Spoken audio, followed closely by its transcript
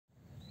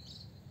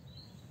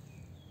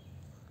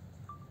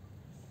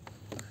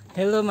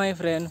Hello my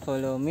friend,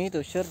 follow me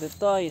to share the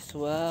toys.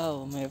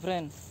 Wow, my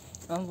friend,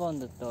 I found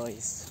the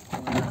toys.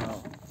 Wow.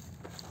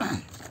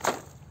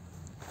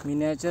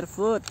 Miniature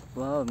food.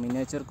 Wow,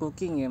 miniature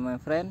cooking, yeah, my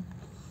friend.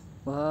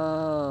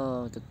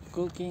 Wow, the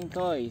cooking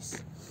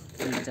toys.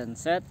 Kitchen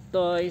set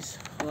toys.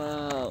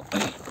 Wow.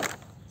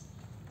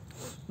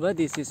 What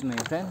this is, my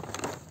friend?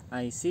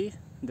 I see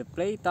the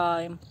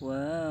playtime.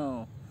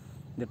 Wow.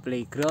 The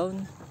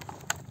playground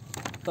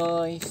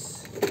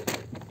toys.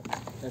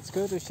 Let's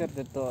go to share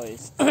the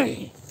toys.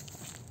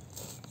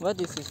 What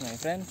this is, my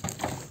friend?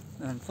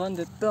 I found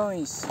the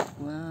toys.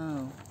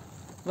 Wow.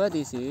 What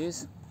this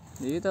is?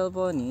 Little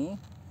pony,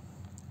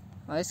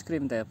 ice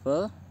cream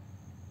table,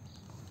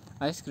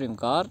 ice cream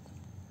cart,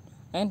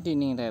 and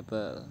dining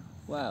table.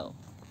 Wow,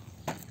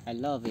 I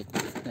love it.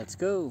 Let's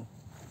go.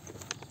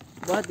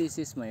 What this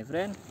is, my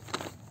friend?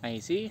 I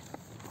see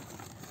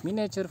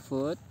miniature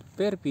food,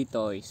 Barbie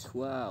toys.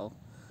 Wow,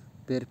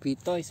 Barbie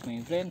toys,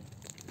 my friend.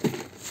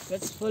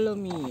 Let's follow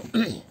me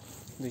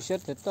to share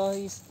the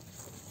toys.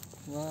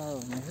 Wow,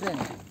 my friend,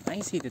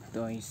 I see the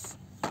toys.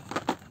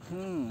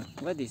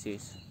 What this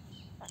is?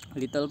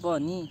 Little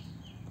pony.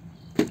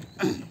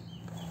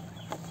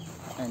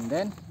 And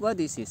then what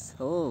is this?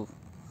 Oh,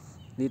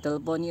 little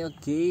pony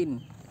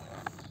again.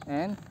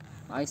 And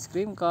ice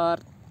cream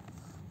cart.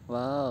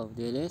 Wow,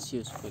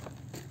 delicious food.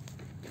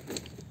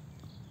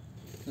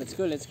 Let's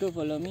go,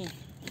 follow me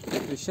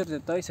to share the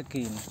toys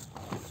again.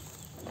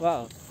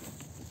 Wow,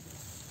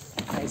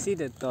 I see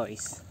the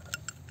toys.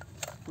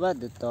 What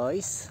the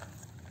toys?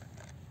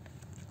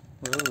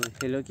 Oh,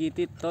 Hello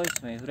Kitty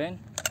toys, my friend.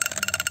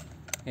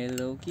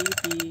 Hello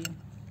Kitty.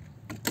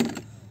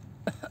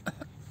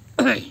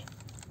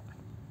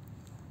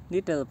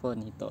 Little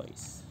pony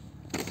toys.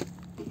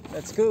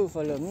 Let's go,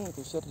 follow me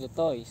to share the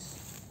toys.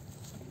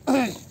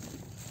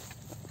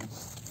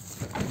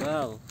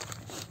 Wow,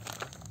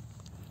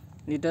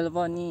 little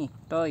pony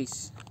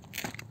toys.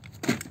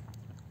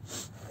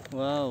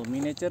 Wow,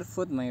 miniature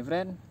food, my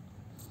friend.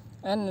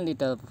 And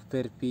little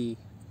Barbie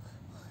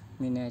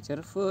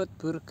miniature food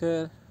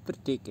burger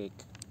birthday cake.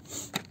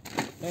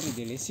 Very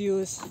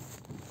delicious.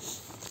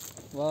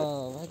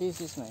 Wow, what is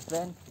this, my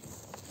friend?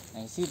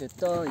 I see the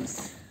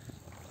toys.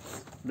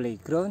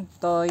 Playground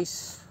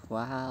toys.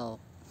 Wow.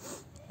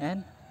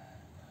 And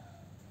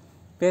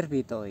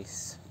Barbie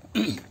toys.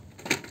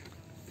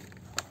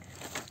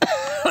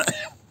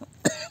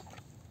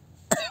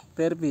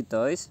 Barbie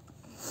toys.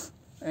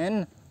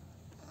 And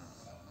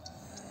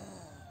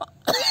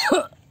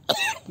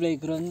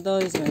playground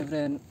toys, my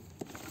friend.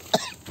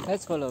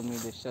 Let's follow me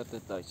to share the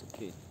toys,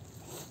 okay?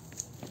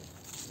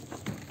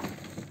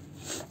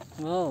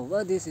 Wow,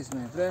 what this is,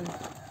 my friend?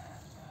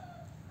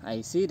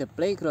 I see the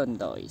playground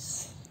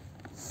toys.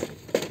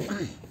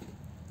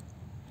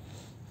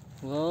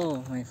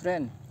 Wow, my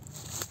friend,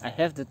 I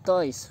have the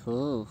toys.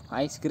 Oh,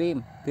 ice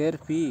cream,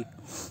 Barbie,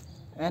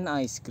 and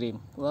ice cream.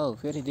 Wow,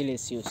 very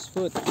delicious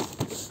food.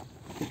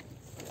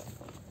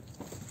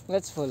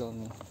 Let's follow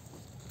me.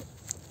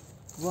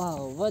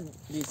 Wow, what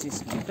this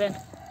is, my friend?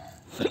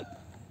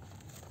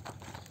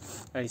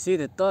 I see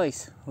the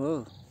toys.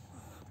 Oh,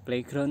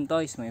 playground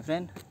toys, my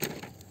friend.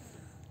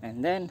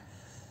 And then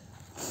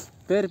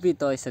Barbie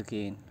toys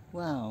again.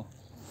 Wow,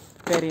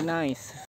 very nice.